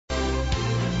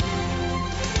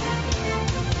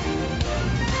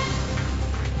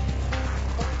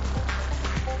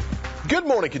Good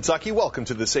morning, Kentucky. Welcome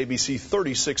to this ABC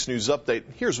 36 News Update.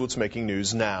 Here's what's making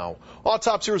news now.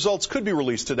 Autopsy results could be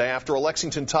released today after a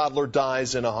Lexington toddler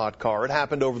dies in a hot car. It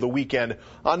happened over the weekend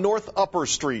on North Upper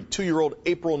Street. 2-year-old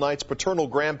April Knight's paternal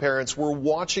grandparents were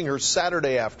watching her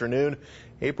Saturday afternoon.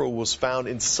 April was found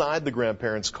inside the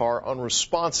grandparents' car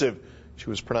unresponsive. She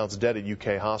was pronounced dead at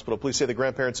UK Hospital. Police say the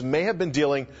grandparents may have been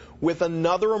dealing with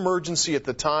another emergency at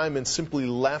the time and simply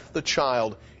left the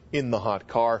child in the hot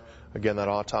car. Again, that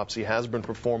autopsy has been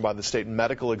performed by the state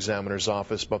medical examiner's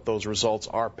office, but those results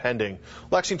are pending.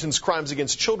 Lexington's Crimes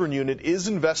Against Children unit is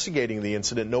investigating the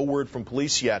incident. No word from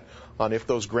police yet on if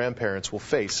those grandparents will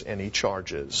face any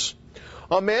charges.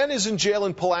 A man is in jail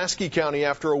in Pulaski County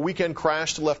after a weekend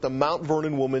crash that left a Mount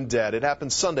Vernon woman dead. It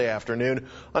happened Sunday afternoon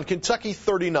on Kentucky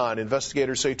 39.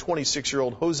 Investigators say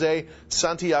 26-year-old Jose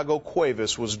Santiago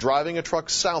Cuevas was driving a truck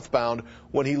southbound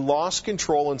when he lost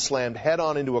control and slammed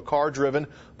head-on into a car driven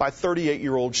by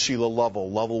 38-year-old Sheila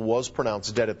Lovell. Lovell was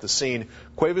pronounced dead at the scene.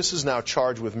 Cuevas is now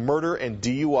charged with murder and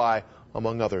DUI,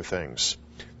 among other things.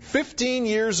 15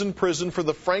 years in prison for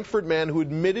the Frankfort man who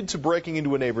admitted to breaking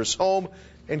into a neighbor's home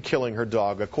and killing her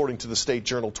dog. According to the State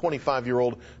Journal,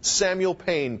 25-year-old Samuel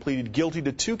Payne pleaded guilty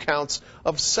to 2 counts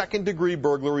of second-degree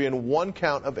burglary and 1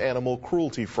 count of animal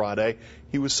cruelty Friday.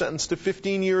 He was sentenced to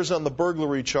 15 years on the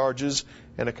burglary charges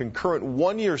and a concurrent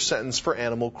 1-year sentence for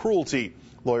animal cruelty.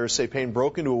 Lawyers say Payne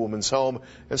broke into a woman's home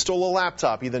and stole a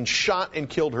laptop. He then shot and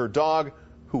killed her dog,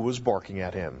 who was barking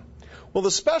at him. Well,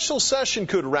 the special session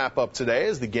could wrap up today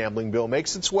as the gambling bill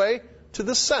makes its way to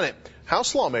the Senate.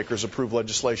 House lawmakers approved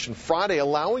legislation Friday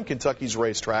allowing Kentucky's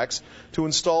racetracks to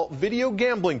install video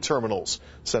gambling terminals.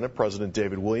 Senate President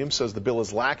David Williams says the bill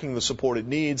is lacking the support it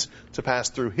needs to pass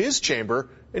through his chamber,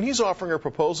 and he's offering a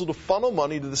proposal to funnel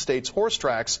money to the state's horse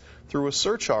tracks through a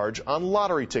surcharge on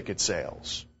lottery ticket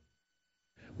sales.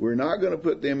 We're not going to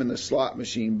put them in the slot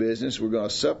machine business. We're going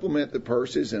to supplement the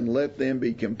purses and let them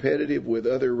be competitive with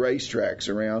other racetracks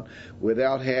around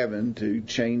without having to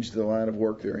change the line of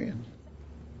work they're in.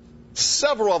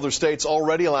 Several other states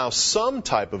already allow some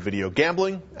type of video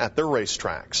gambling at their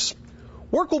racetracks.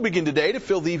 Work will begin today to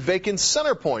fill the vacant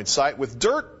CenterPoint site with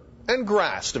dirt and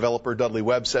grass. Developer Dudley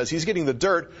Webb says he's getting the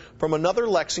dirt from another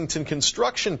Lexington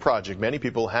construction project. Many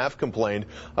people have complained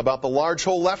about the large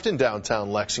hole left in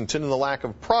downtown Lexington and the lack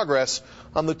of progress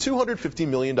on the $250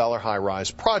 million high-rise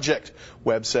project.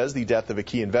 Webb says the death of a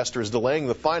key investor is delaying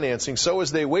the financing, so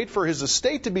as they wait for his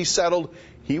estate to be settled,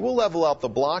 he will level out the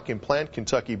block and plant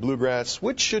Kentucky bluegrass,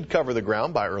 which should cover the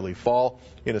ground by early fall.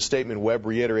 In a statement, Webb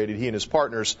reiterated he and his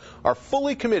partners are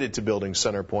fully committed to building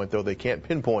CenterPoint, though they can't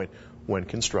pinpoint when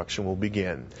construction will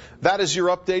begin. That is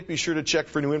your update. Be sure to check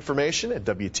for new information at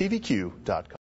WTVQ.com.